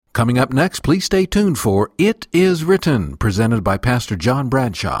Coming up next, please stay tuned for It Is Written, presented by Pastor John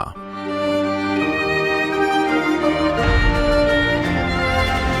Bradshaw.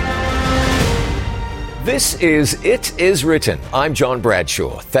 This is It Is Written. I'm John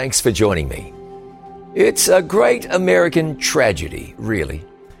Bradshaw. Thanks for joining me. It's a great American tragedy, really.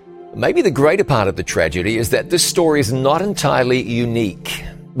 Maybe the greater part of the tragedy is that this story is not entirely unique.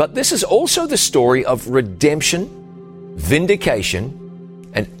 But this is also the story of redemption, vindication,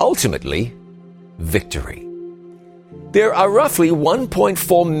 and ultimately, victory. There are roughly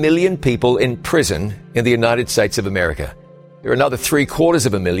 1.4 million people in prison in the United States of America. There are another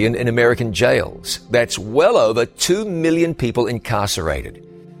 750,000 in American jails. That's well over 2 million people incarcerated.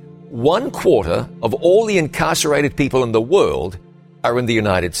 1/4 of all the incarcerated people in the world are in the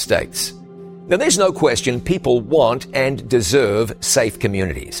United States. Now, there's no question people want and deserve safe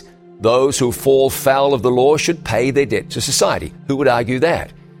communities. Those who fall foul of the law should pay their debt to society. Who would argue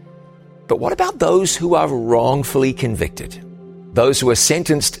that? But what about those who are wrongfully convicted? Those who are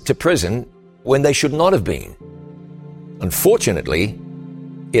sentenced to prison when they should not have been? Unfortunately,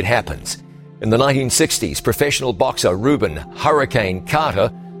 it happens. In the 1960s, professional boxer Reuben "Hurricane"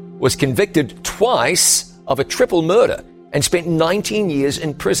 Carter was convicted twice of a triple murder and spent 19 years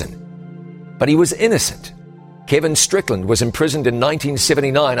in prison. But he was innocent. Kevin Strickland was imprisoned in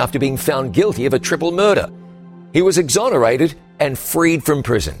 1979 after being found guilty of a triple murder. He was exonerated and freed from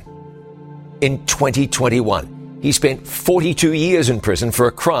prison. In 2021, he spent 42 years in prison for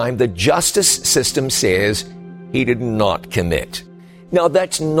a crime the justice system says he did not commit. Now,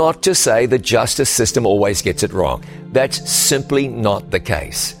 that's not to say the justice system always gets it wrong. That's simply not the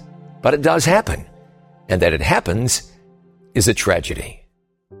case. But it does happen. And that it happens is a tragedy.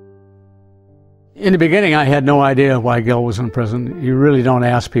 In the beginning, I had no idea why Gil was in prison. You really don't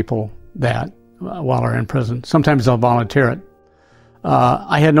ask people that while they're in prison. Sometimes they'll volunteer it.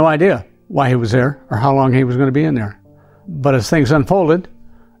 I had no idea why he was there or how long he was going to be in there. But as things unfolded,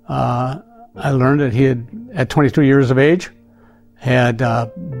 I learned that he had, at 22 years of age, had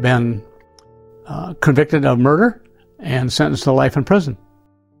been convicted of murder and sentenced to life in prison.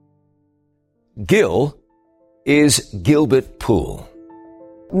 Gil is Gilbert Poole.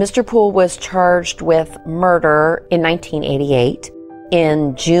 Mr. Poole was charged with murder in 1988.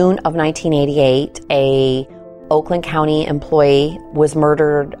 In June of 1988, a Oakland County employee was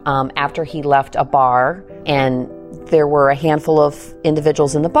murdered after he left a bar, and there were a handful of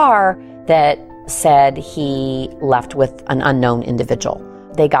individuals in the bar that said he left with an unknown individual.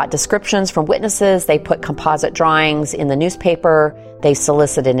 They got descriptions from witnesses, they put composite drawings in the newspaper, they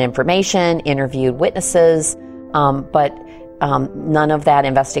solicited information, interviewed witnesses, but none of that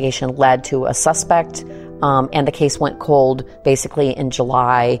investigation led to a suspect, and the case went cold basically in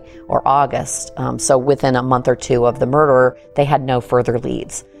July or August. So within a month or two of the murder, they had no further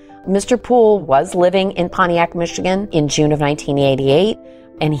leads. Mr. Poole was living in Pontiac, Michigan in June of 1988,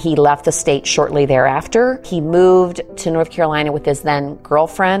 and he left the state shortly thereafter. He moved to North Carolina with his then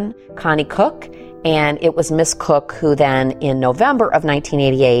girlfriend, Connie Cook, and it was Miss Cook who then, in November of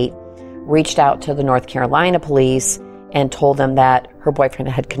 1988, reached out to the North Carolina police and told them that her boyfriend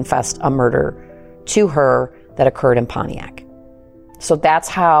had confessed a murder to her that occurred in Pontiac. So that's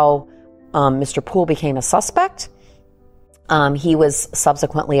how Mr. Poole became a suspect. He was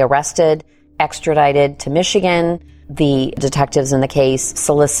subsequently arrested, extradited to Michigan. The detectives in the case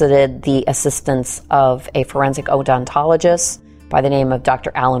solicited the assistance of a forensic odontologist by the name of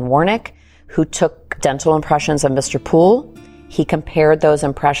Dr. Alan Warnick, who took dental impressions of Mr. Poole. He compared those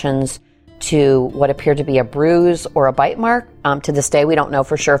impressions to what appeared to be a bruise or a bite mark. To this day, we don't know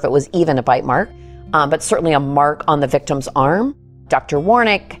for sure if it was even a bite mark, but certainly a mark on the victim's arm. Dr.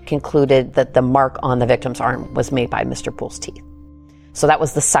 Warnick concluded that the mark on the victim's arm was made by Mr. Poole's teeth. So that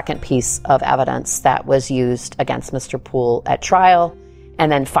was the second piece of evidence that was used against Mr. Poole at trial.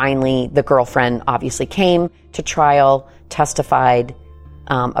 And then finally, the girlfriend obviously came to trial, testified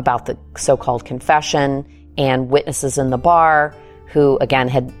about the so-called confession, and witnesses in the bar who, again,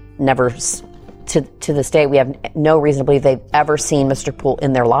 had never, to this day, we have no reason to believe they've ever seen Mr. Poole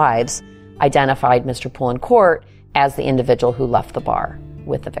in their lives, identified Mr. Poole in court as the individual who left the bar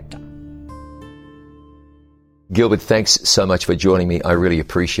with the victim. Gilbert, thanks so much for joining me. I really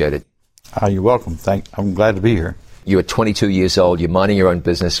appreciate it. You're welcome. I'm glad to be here. You are 22 years old. You're minding your own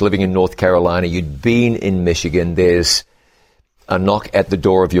business, living in North Carolina. You'd been in Michigan. There's a knock at the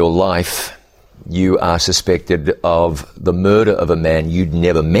door of your life. You are suspected of the murder of a man you'd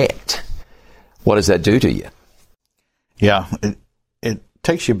never met. What does that do to you? Yeah, it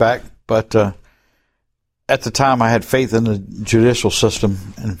takes you back, but at the time I had faith in the judicial system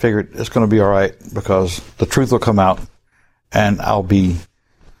and figured it's going to be all right because the truth will come out and I'll be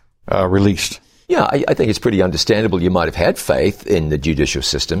released. Yeah, I think it's pretty understandable you might have had faith in the judicial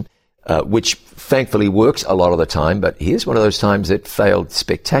system, which thankfully works a lot of the time, but here's one of those times that failed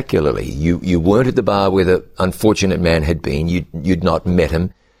spectacularly. You weren't at the bar where the unfortunate man had been. You'd not met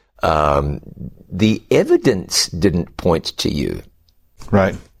him. The evidence didn't point to you.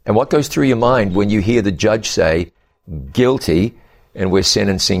 Right. And what goes through your mind when you hear the judge say, guilty, and we're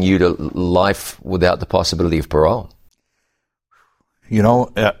sentencing you to life without the possibility of parole? You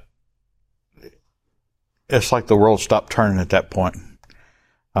know, it's like the world stopped turning at that point.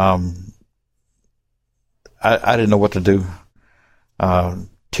 I didn't know what to do.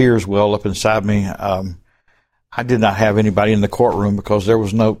 Tears welled up inside me. I did not have anybody in the courtroom because there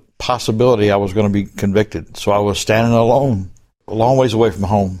was no possibility I was going to be convicted. So I was standing alone, a long ways away from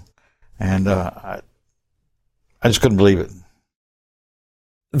home. And I just couldn't believe it.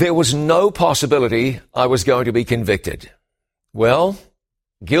 There was no possibility I was going to be convicted. Well,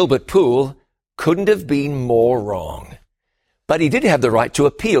 Gilbert Poole couldn't have been more wrong. But he did have the right to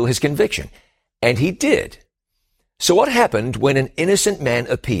appeal his conviction, and he did. So what happened when an innocent man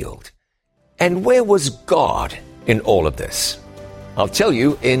appealed? And where was God in all of this? I'll tell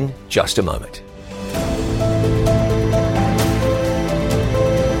you in just a moment.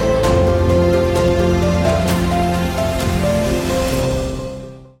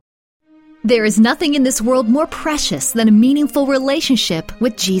 There is nothing in this world more precious than a meaningful relationship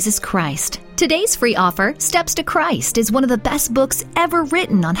with Jesus Christ. Today's free offer, Steps to Christ, is one of the best books ever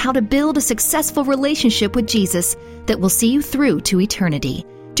written on how to build a successful relationship with Jesus that will see you through to eternity.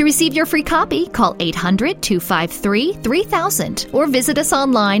 To receive your free copy, call 800-253-3000 or visit us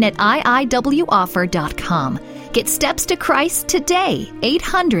online at iiwoffer.com. Get Steps to Christ today,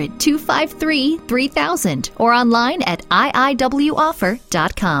 800-253-3000 or online at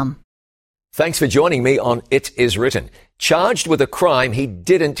iiwoffer.com. Thanks for joining me on It Is Written. Charged with a crime he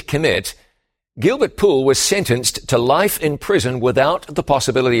didn't commit, Gilbert Poole was sentenced to life in prison without the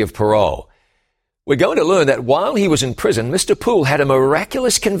possibility of parole. We're going to learn that while he was in prison, Mr. Poole had a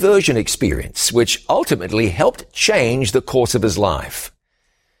miraculous conversion experience, which ultimately helped change the course of his life.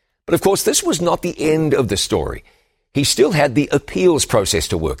 But of course, this was not the end of the story. He still had the appeals process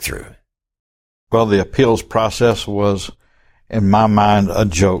to work through. Well, the appeals process was, in my mind, a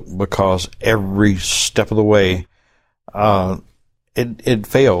joke because every step of the way, it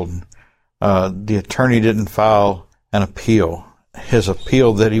failed. The attorney didn't file an appeal. His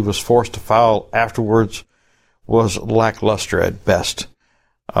appeal that he was forced to file afterwards was lackluster at best.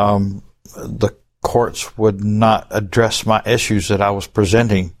 The courts would not address my issues that I was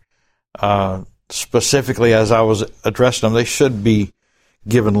presenting, specifically as I was addressing them. They should be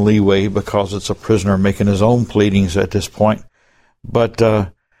given leeway because it's a prisoner making his own pleadings at this point. But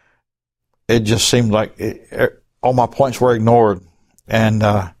it just seemed like all my points were ignored, and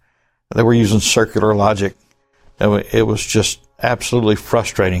they were using circular logic. It was just absolutely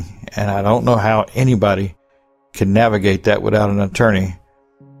frustrating, and I don't know how anybody can navigate that without an attorney.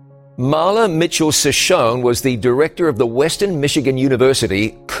 Marla Mitchell-Cichone was the director of the Western Michigan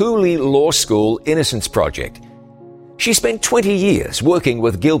University Cooley Law School Innocence Project. She spent 20 years working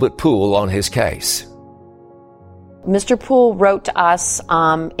with Gilbert Poole on his case. Mr. Poole wrote to us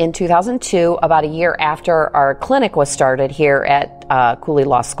in 2002, about a year after our clinic was started here at Cooley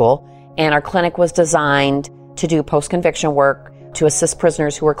Law School, and our clinic was designed to do post-conviction work to assist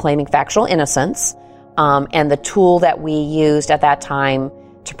prisoners who were claiming factual innocence. And the tool that we used at that time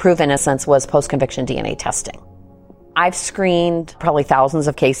to prove innocence was post-conviction DNA testing. I've screened probably thousands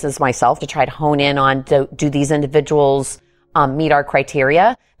of cases myself to try to hone in on do these individuals meet our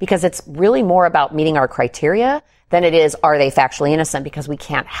criteria, because it's really more about meeting our criteria than it is, are they factually innocent, because we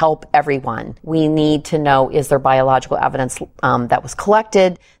can't help everyone. We need to know, is there biological evidence that was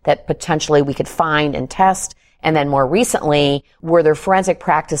collected that potentially we could find and test? And then more recently, were there forensic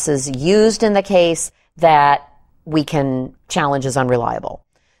practices used in the case that we can challenge as unreliable?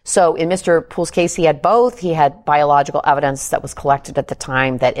 So in Mr. Poole's case, he had both. He had biological evidence that was collected at the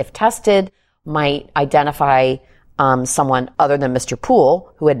time that, if tested, might identify someone other than Mr.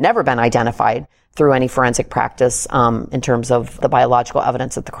 Poole, who had never been identified through any forensic practice in terms of the biological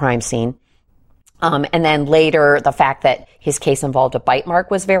evidence at the crime scene. And then later, the fact that his case involved a bite mark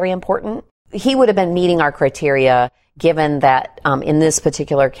was very important. He would have been meeting our criteria given that in this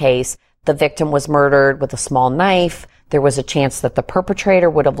particular case, the victim was murdered with a small knife. There was a chance that the perpetrator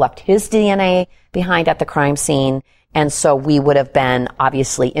would have left his DNA behind at the crime scene. And so we would have been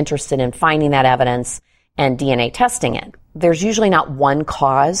obviously interested in finding that evidence and DNA testing it. There's usually not one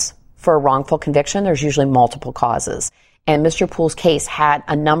cause for a wrongful conviction. There's usually multiple causes. And Mr. Poole's case had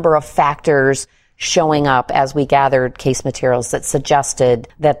a number of factors showing up as we gathered case materials that suggested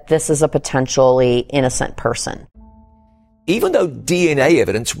that this is a potentially innocent person. Even though DNA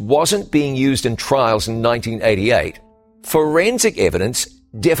evidence wasn't being used in trials in 1988, forensic evidence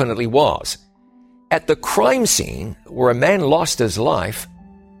definitely was. At the crime scene, where a man lost his life,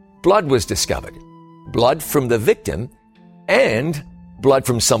 blood was discovered. Blood from the victim and blood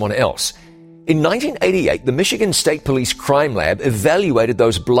from someone else. In 1988, the Michigan State Police Crime Lab evaluated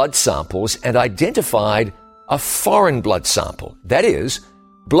those blood samples and identified a foreign blood sample. That is,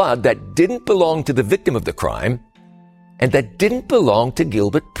 blood that didn't belong to the victim of the crime and that didn't belong to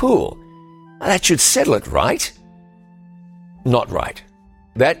Gilbert Poole. Now, that should settle it, right? Not right.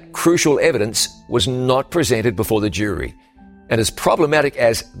 That crucial evidence was not presented before the jury. And as problematic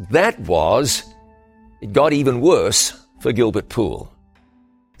as that was, it got even worse for Gilbert Poole.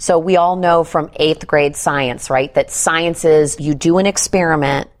 So we all know from 8th grade science, right, that science is you do an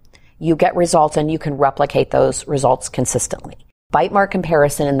experiment, you get results, and you can replicate those results consistently. Bite mark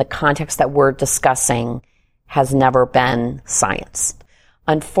comparison in the context that we're discussing has never been science.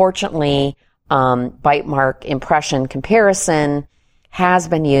 Unfortunately, bite mark impression comparison has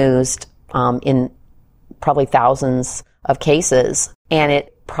been used in probably thousands of cases, and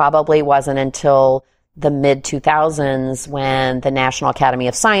it probably wasn't until the mid-2000s when the National Academy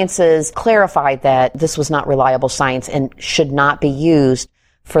of Sciences clarified that this was not reliable science and should not be used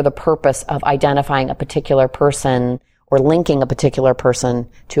for the purpose of identifying a particular person or linking a particular person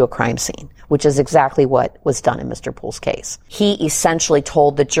to a crime scene, which is exactly what was done in Mr. Poole's case. He essentially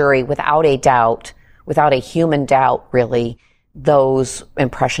told the jury without a doubt, without a human doubt really, those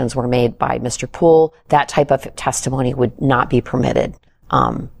impressions were made by Mr. Poole. That type of testimony would not be permitted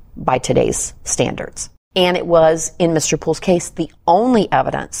by today's standards. And it was, in Mr. Poole's case, the only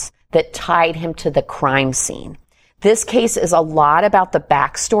evidence that tied him to the crime scene. This case is a lot about the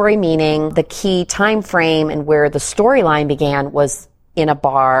backstory, meaning the key time frame and where the storyline began was in a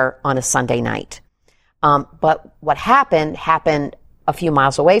bar on a Sunday night. But what happened a few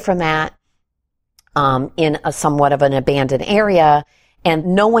miles away from that, in a somewhat of an abandoned area,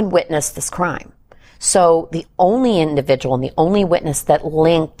 and no one witnessed this crime. So the only individual and the only witness that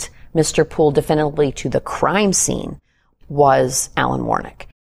linked Mr. Poole definitively to the crime scene was Alan Warnick.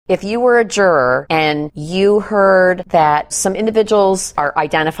 If you were a juror and you heard that some individuals are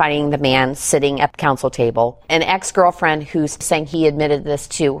identifying the man sitting at the counsel table, an ex-girlfriend who's saying he admitted this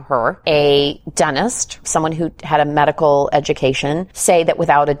to her, a dentist, someone who had a medical education, say that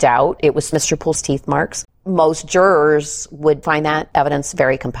without a doubt it was Mr. Poole's teeth marks, most jurors would find that evidence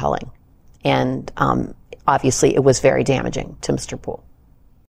very compelling. And obviously it was very damaging to Mr. Poole.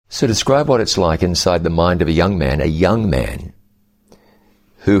 So describe what it's like inside the mind of a young man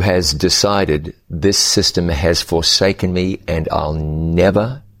who has decided this system has forsaken me and I'll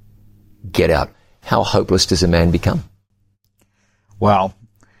never get out. How hopeless does a man become? Well,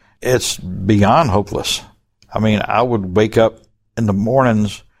 it's beyond hopeless. I mean, I would wake up in the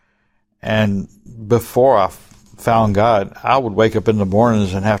mornings, and before I found God, I would wake up in the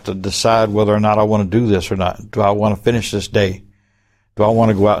mornings and have to decide whether or not I want to do this or not. Do I want to finish this day? Do I want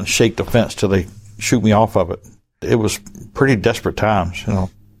to go out and shake the fence till they shoot me off of it? It was pretty desperate times, you know.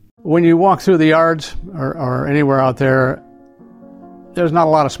 When you walk through the yards or anywhere out there, there's not a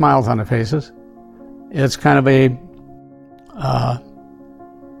lot of smiles on the faces. It's kind of a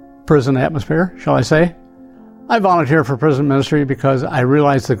prison atmosphere, shall I say. I volunteer for prison ministry because I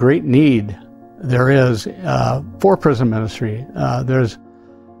realize the great need there is for prison ministry. There's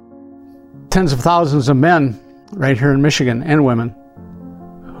tens of thousands of men right here in Michigan and women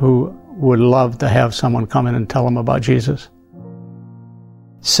who would love to have someone come in and tell them about Jesus.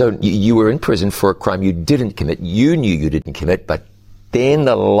 So you were in prison for a crime you didn't commit. You knew you didn't commit, but then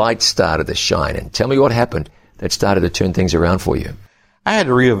the light started to shine. And tell me what happened that started to turn things around for you. I had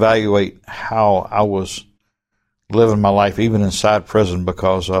to reevaluate how I was living my life, even inside prison,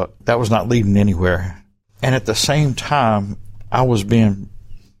 because that was not leading anywhere. And at the same time, I was being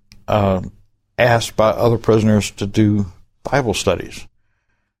asked by other prisoners to do Bible studies.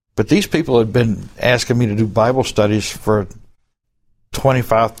 But these people had been asking me to do Bible studies for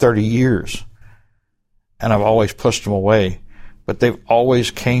 25, 30 years. And I've always pushed them away. But they've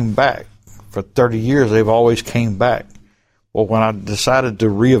always came back. For 30 years, they've always came back. Well, when I decided to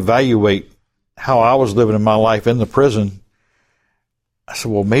reevaluate how I was living in my life in the prison, I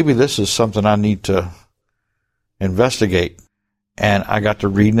said, well, maybe this is something I need to investigate. And I got to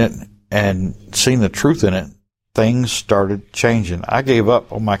reading it and seeing the truth in it. Things started changing. I gave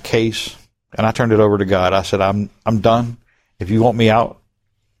up on my case and I turned it over to God. I said, I'm done. If you want me out,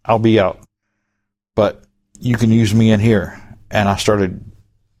 I'll be out. But you can use me in here. And I started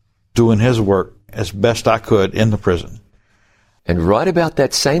doing His work as best I could in the prison. And right about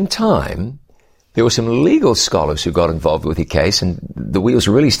that same time, there were some legal scholars who got involved with your case, and the wheels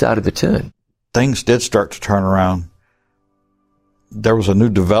really started to turn. Things did start to turn around. There was a new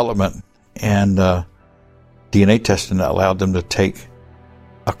development in DNA testing that allowed them to take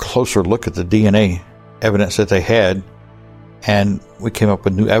a closer look at the DNA evidence that they had, and we came up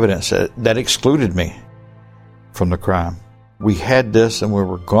with new evidence that excluded me from the crime. We had this, and we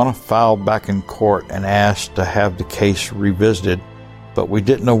were going to file back in court and ask to have the case revisited, but we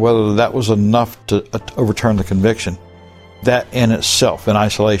didn't know whether that was enough to overturn the conviction. That in itself, in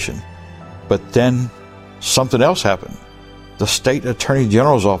isolation. But then something else happened. The state attorney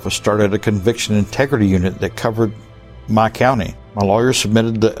general's office started a conviction integrity unit that covered my county. My lawyer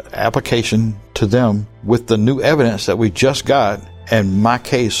submitted the application to them with the new evidence that we just got, and my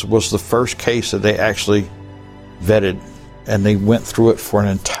case was the first case that they actually vetted, and they went through it for an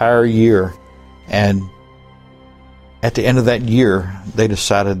entire year. And at the end of that year, they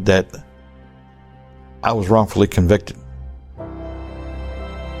decided that I was wrongfully convicted.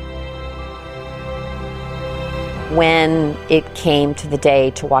 When it came to the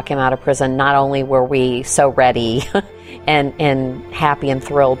day to walk him out of prison, not only were we so ready and happy and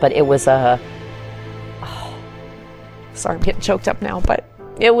thrilled, but it was sorry, I'm getting choked up now, but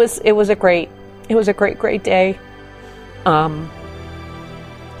it was a great day.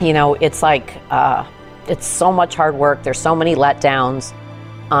 It's like, it's so much hard work. There's so many letdowns.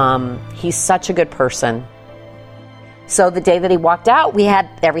 He's such a good person. So the day that he walked out, we had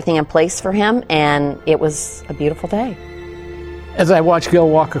everything in place for him, and it was a beautiful day. As I watched Gil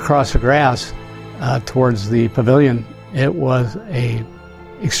walk across the grass towards the pavilion, it was a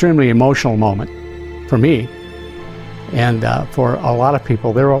extremely emotional moment for me. And for a lot of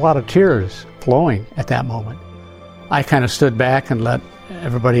people, there were a lot of tears flowing at that moment. I kind of stood back and let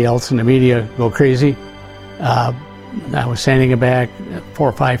everybody else in the media go crazy. I was standing back 4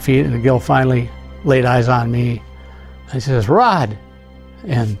 or 5 feet, and Gil finally laid eyes on me. He says, "Rod,"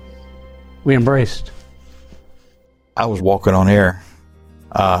 and we embraced. I was walking on air.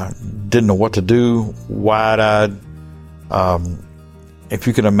 Didn't know what to do, wide-eyed. If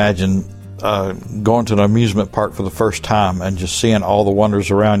you can imagine going to an amusement park for the first time and just seeing all the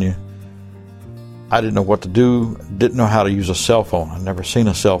wonders around you. I didn't know what to do, didn't know how to use a cell phone. I'd never seen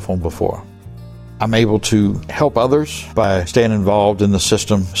a cell phone before. I'm able to help others by staying involved in the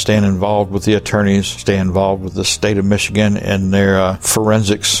system, staying involved with the attorneys, staying involved with the state of Michigan and their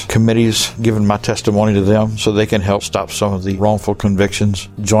forensics committees, giving my testimony to them so they can help stop some of the wrongful convictions.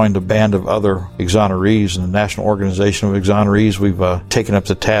 Joined a band of other exonerees in the National Organization of Exonerees. We've taken up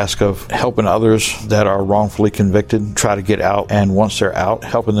the task of helping others that are wrongfully convicted try to get out, and once they're out,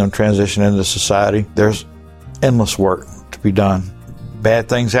 helping them transition into society. There's endless work to be done. Bad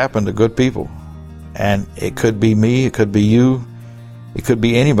things happen to good people. And it could be me, it could be you, it could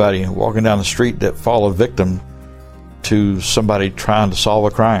be anybody walking down the street that fall a victim to somebody trying to solve a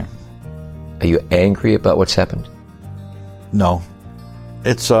crime. Are you angry about what's happened? No.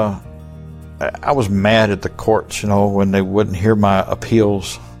 It's, I was mad at the courts, when they wouldn't hear my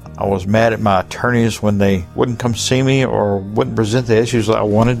appeals. I was mad at my attorneys when they wouldn't come see me or wouldn't present the issues that I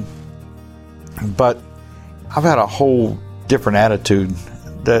wanted. But I've had a whole different attitude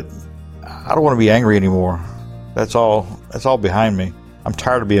that I don't want to be angry anymore. That's all behind me. I'm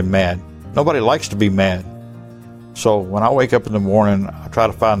tired of being mad. Nobody likes to be mad. So when I wake up in the morning, I try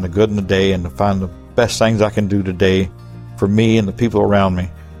to find the good in the day and to find the best things I can do today for me and the people around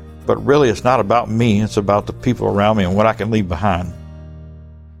me. But really, it's not about me. It's about the people around me and what I can leave behind.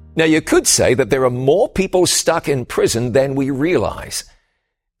 Now, you could say that there are more people stuck in prison than we realize.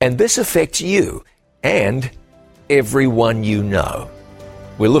 And this affects you and everyone you know.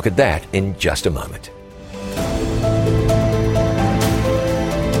 We'll look at that in just a moment.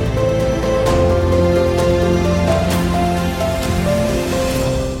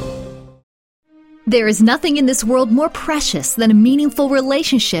 There is nothing in this world more precious than a meaningful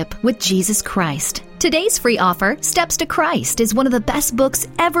relationship with Jesus Christ. Today's free offer, Steps to Christ, is one of the best books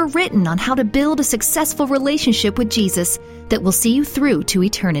ever written on how to build a successful relationship with Jesus that will see you through to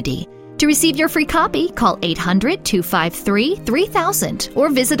eternity. To receive your free copy, call 800-253-3000 or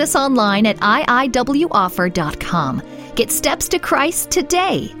visit us online at iiwoffer.com. Get Steps to Christ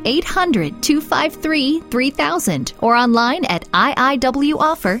today, 800-253-3000 or online at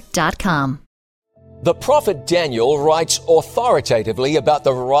iiwoffer.com. The prophet Daniel writes authoritatively about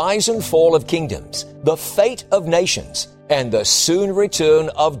the rise and fall of kingdoms, the fate of nations, and the soon return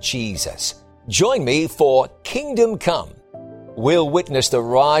of Jesus. Join me for Kingdom Come. We'll witness the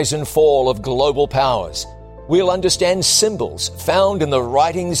rise and fall of global powers. We'll understand symbols found in the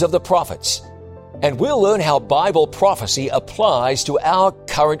writings of the prophets. and we'll learn how Bible prophecy applies to our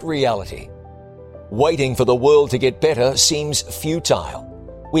current reality. Waiting for the world to get better seems futile.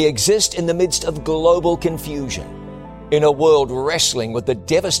 We exist in the midst of global confusion, in a world wrestling with the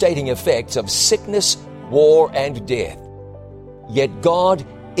devastating effects of sickness, war, and death. Yet God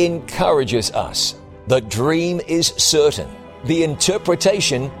encourages us. The dream is certain. The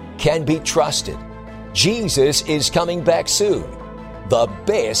interpretation can be trusted. Jesus is coming back soon. The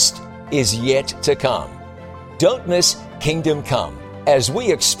best is yet to come. Don't miss Kingdom Come as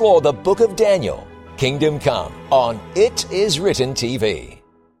we explore the book of Daniel, Kingdom Come, on It Is Written TV.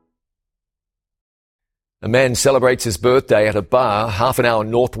 A man celebrates his birthday at a bar half an hour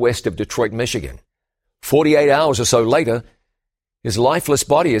northwest of Detroit, Michigan. 48 hours or so later, his lifeless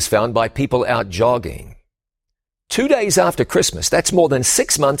body is found by people out jogging. 2 days after Christmas, that's more than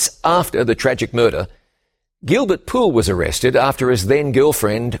 6 months after the tragic murder, Gilbert Poole was arrested after his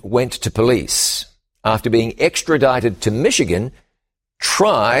then-girlfriend went to police. After being extradited to Michigan,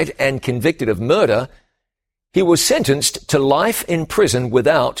 tried and convicted of murder, he was sentenced to life in prison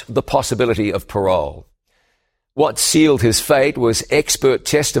without the possibility of parole. What sealed his fate was expert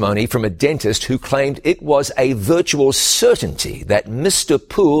testimony from a dentist who claimed it was a virtual certainty that Mr.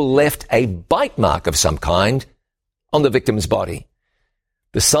 Poole left a bite mark of some kind on the victim's body.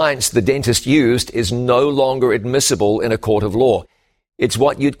 The science the dentist used is no longer admissible in a court of law. It's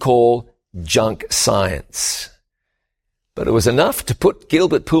what you'd call junk science. But it was enough to put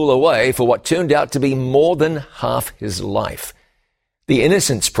Gilbert Poole away for what turned out to be more than half his life. The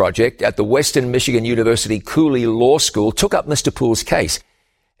Innocence Project at the Western Michigan University Cooley Law School took up Mr. Poole's case.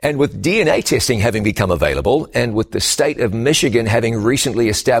 And with DNA testing having become available, and with the state of Michigan having recently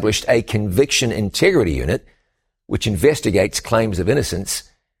established a conviction integrity unit, which investigates claims of innocence,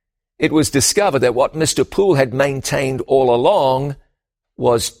 it was discovered that what Mr. Poole had maintained all along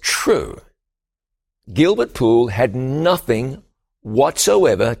was true. Gilbert Poole had nothing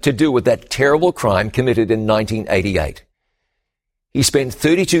whatsoever to do with that terrible crime committed in 1988. He spent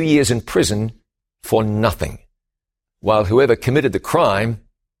 32 years in prison for nothing, while whoever committed the crime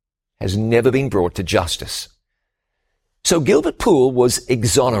has never been brought to justice. So Gilbert Poole was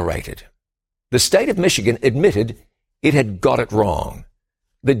exonerated. The state of Michigan admitted it had got it wrong.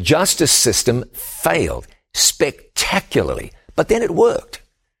 The justice system failed spectacularly, but then it worked.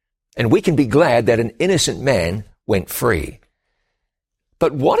 And we can be glad that an innocent man went free.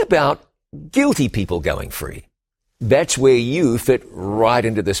 But what about guilty people going free? That's where you fit right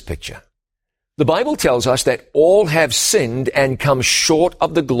into this picture. The Bible tells us that all have sinned and come short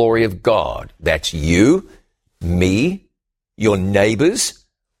of the glory of God. That's you, me, your neighbors.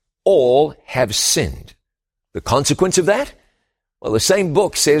 All have sinned. The consequence of that? Well, the same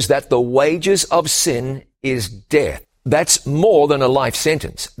book says that the wages of sin is death. That's more than a life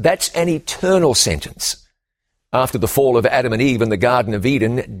sentence. That's an eternal sentence. After the fall of Adam and Eve in the Garden of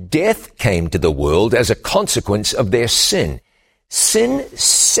Eden, death came to the world as a consequence of their sin. Sin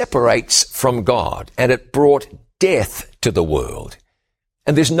separates from God, and it brought death to the world.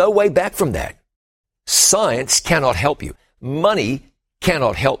 And there's no way back from that. Science cannot help you. Money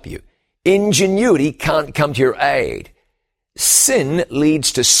cannot help you. Ingenuity can't come to your aid. Sin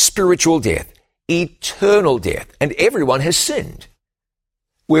leads to spiritual death, eternal death, and everyone has sinned.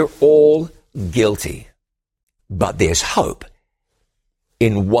 We're all guilty. But there's hope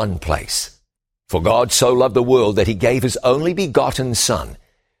in one place. For God so loved the world that he gave his only begotten Son,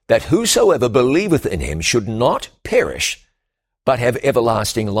 that whosoever believeth in him should not perish, but have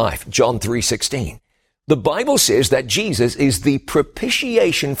everlasting life. John 3:16. The Bible says that Jesus is the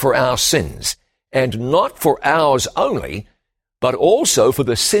propitiation for our sins, and not for ours only, but also for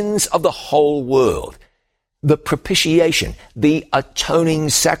the sins of the whole world. The propitiation, the atoning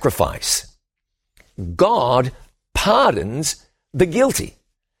sacrifice. God pardons the guilty.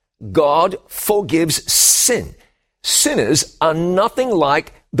 God forgives sin. Sinners are nothing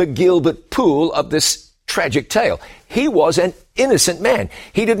like the Gilbert Poole of this tragic tale. He was an innocent man.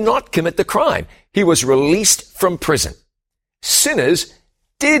 He did not commit the crime. He was released from prison. Sinners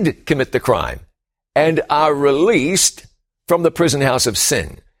did commit the crime and are released from the prison house of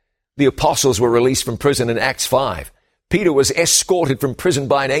sin. The apostles were released from prison in Acts 5. Peter was escorted from prison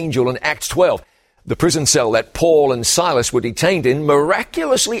by an angel in Acts 12. The prison cell that Paul and Silas were detained in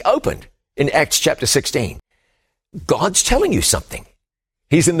miraculously opened in Acts chapter 16. God's telling you something.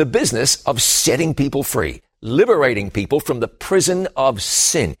 He's in the business of setting people free, liberating people from the prison of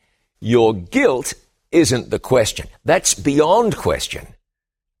sin. Your guilt isn't the question. That's beyond question.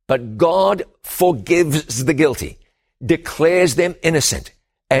 But God forgives the guilty, declares them innocent,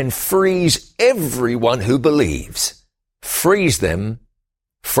 and frees everyone who believes. Frees them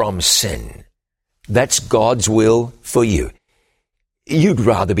from sin. That's God's will for you. You'd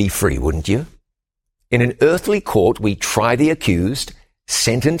rather be free, wouldn't you? In an earthly court, we try the accused,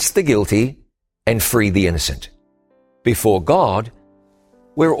 sentence the guilty, and free the innocent. Before God,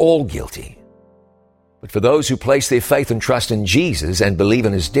 we're all guilty. But for those who place their faith and trust in Jesus and believe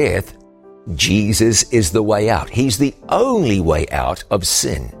in his death, Jesus is the way out. He's the only way out of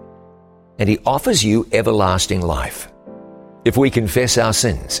sin. And he offers you everlasting life. If we confess our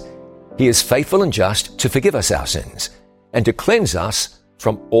sins, he is faithful and just to forgive us our sins and to cleanse us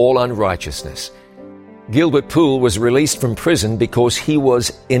from all unrighteousness. Gilbert Poole was released from prison because he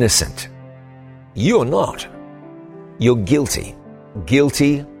was innocent. You're not. You're guilty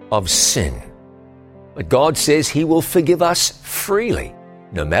of sin. But God says he will forgive us freely,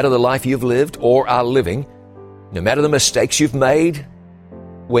 no matter the life you've lived or are living, no matter the mistakes you've made.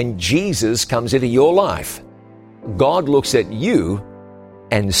 When Jesus comes into your life, God looks at you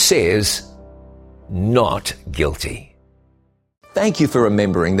and says, not guilty. Thank you for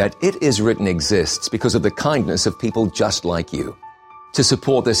remembering that It Is Written exists because of the kindness of people just like you. To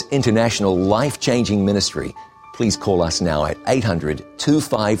support this international life-changing ministry, please call us now at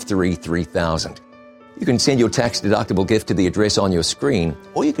 800-253-3000. You can send your tax-deductible gift to the address on your screen,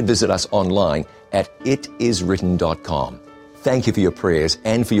 or you can visit us online at itiswritten.com. Thank you for your prayers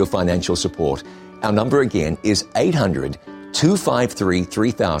and for your financial support. Our number again is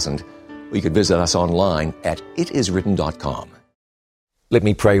 800-253-3000, or you could visit us online at itiswritten.com. Let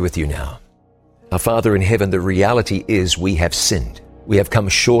me pray with you now. Our Father in heaven, the reality is we have sinned. We have come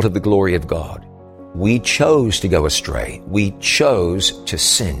short of the glory of God. We chose to go astray. We chose to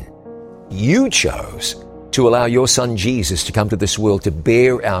sin. You chose to allow your Son Jesus to come to this world to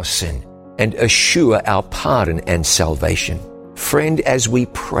bear our sin and assure our pardon and salvation. Friend, as we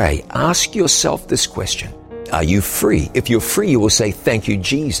pray, ask yourself this question. Are you free? If you're free, you will say, thank you,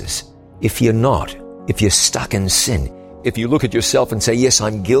 Jesus. If you're not, if you're stuck in sin, if you look at yourself and say, yes,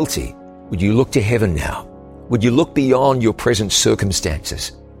 I'm guilty, would you look to heaven now? Would you look beyond your present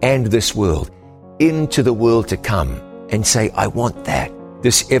circumstances and this world into the world to come and say, I want that.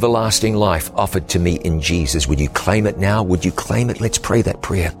 This everlasting life offered to me in Jesus. Would you claim it now? Would you claim it? Let's pray that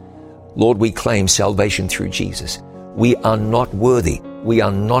prayer. Lord, we claim salvation through Jesus. We are not worthy. We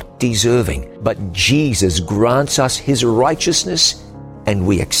are not deserving. But Jesus grants us his righteousness and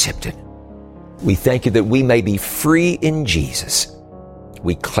we accept it. We thank you that we may be free in Jesus.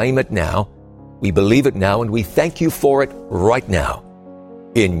 We claim it now. We believe it now, and we thank you for it right now.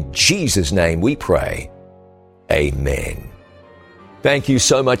 In Jesus' name we pray. Amen. Thank you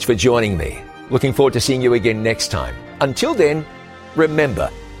so much for joining me. Looking forward to seeing you again next time. Until then, remember,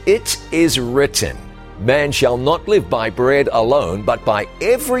 it is written, man shall not live by bread alone, but by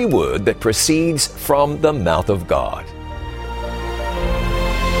every word that proceeds from the mouth of God.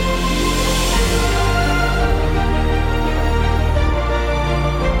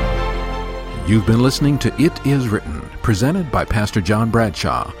 You've been listening to It Is Written, presented by Pastor John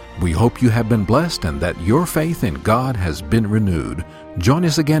Bradshaw. We hope you have been blessed and that your faith in God has been renewed. Join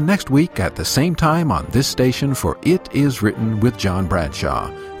us again next week at the same time on this station for It Is Written with John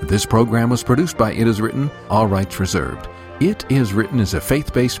Bradshaw. This program was produced by It Is Written, all rights reserved. It Is Written is a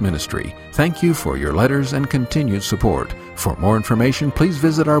faith-based ministry. Thank you for your letters and continued support. For more information, please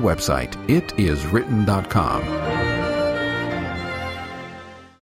visit our website, itiswritten.com.